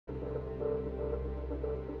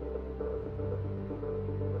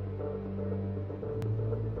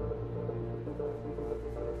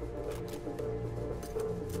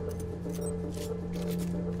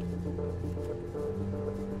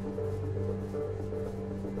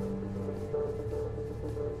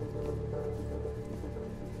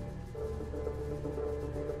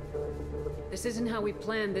This isn't how we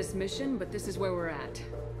planned this mission, but this is where we're at.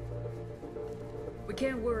 We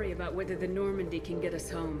can't worry about whether the Normandy can get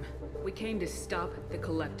us home. We came to stop the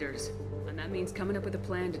Collectors, and that means coming up with a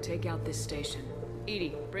plan to take out this station.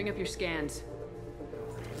 EDI, bring up your scans.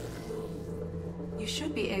 You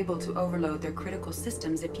should be able to overload their critical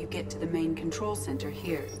systems if you get to the main control center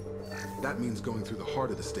here. That means going through the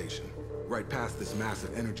heart of the station, right past this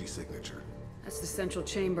massive energy signature. That's the central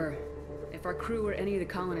chamber. If our crew or any of the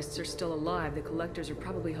colonists are still alive, the Collectors are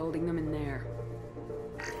probably holding them in there.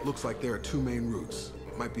 Looks like there are two main routes.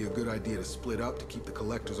 Might be a good idea to split up to keep the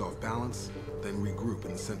Collectors off balance, then regroup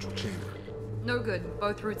in the central chamber. No good.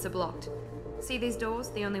 Both routes are blocked. See these doors?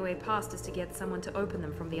 The only way past is to get someone to open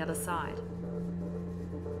them from the other side.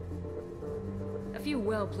 A few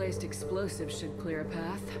well-placed explosives should clear a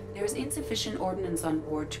path. There's insufficient ordnance on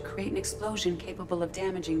board to create an explosion capable of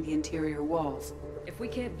damaging the interior walls. If we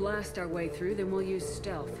can't blast our way through, then we'll use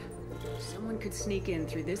stealth. Someone could sneak in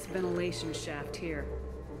through this ventilation shaft here.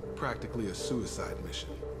 Practically a suicide mission.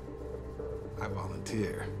 I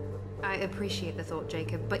volunteer. I appreciate the thought,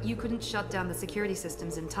 Jacob, but you couldn't shut down the security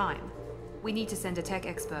systems in time. We need to send a tech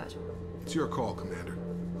expert. It's your call, Commander.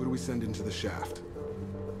 Who do we send into the shaft?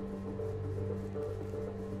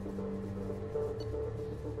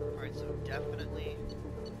 Alright, so definitely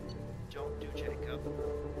don't do Jacob.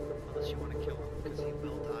 Unless you want to kill him, because he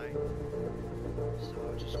will die. So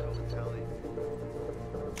just go with Tali.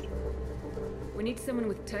 We need someone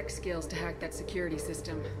with tech skills to hack that security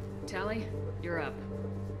system. Tali, you're up.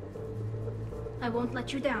 I won't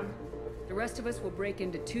let you down. The rest of us will break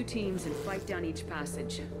into two teams and fight down each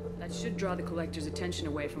passage. That should draw the Collector's attention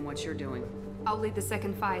away from what you're doing. I'll lead the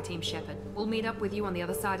second fire team, Shepard. We'll meet up with you on the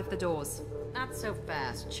other side of the doors. Not so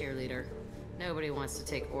fast, cheerleader. Nobody wants to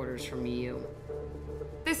take orders from you.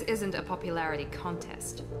 This isn't a popularity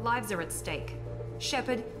contest. Lives are at stake.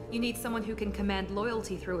 Shepard, you need someone who can command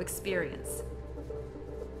loyalty through experience.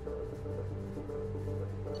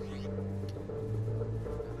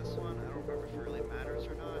 This one, I don't remember if it really matters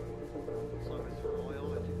or not. As long as they're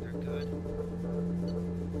loyal, I think they're good.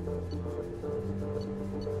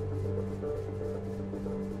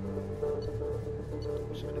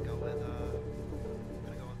 I'm just gonna go with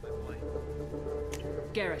my boy.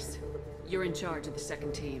 Garrus, you're in charge of the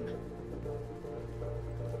second team.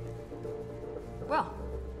 Well,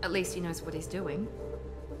 at least he knows what he's doing.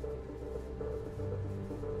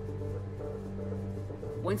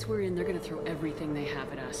 Once we're in, they're gonna throw everything they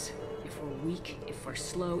have at us. If we're weak, if we're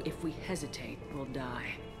slow, if we hesitate, we'll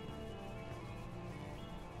die.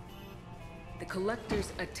 The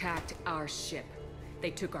Collectors attacked our ship.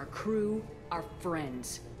 They took our crew, our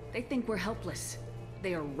friends. They think we're helpless.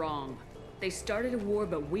 They are wrong. They started a war,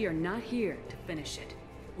 but we are not here to finish it.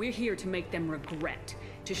 We're here to make them regret,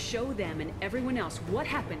 to show them and everyone else what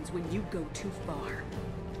happens when you go too far.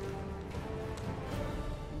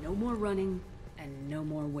 No more running, and no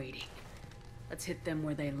more waiting. Let's hit them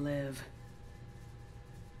where they live.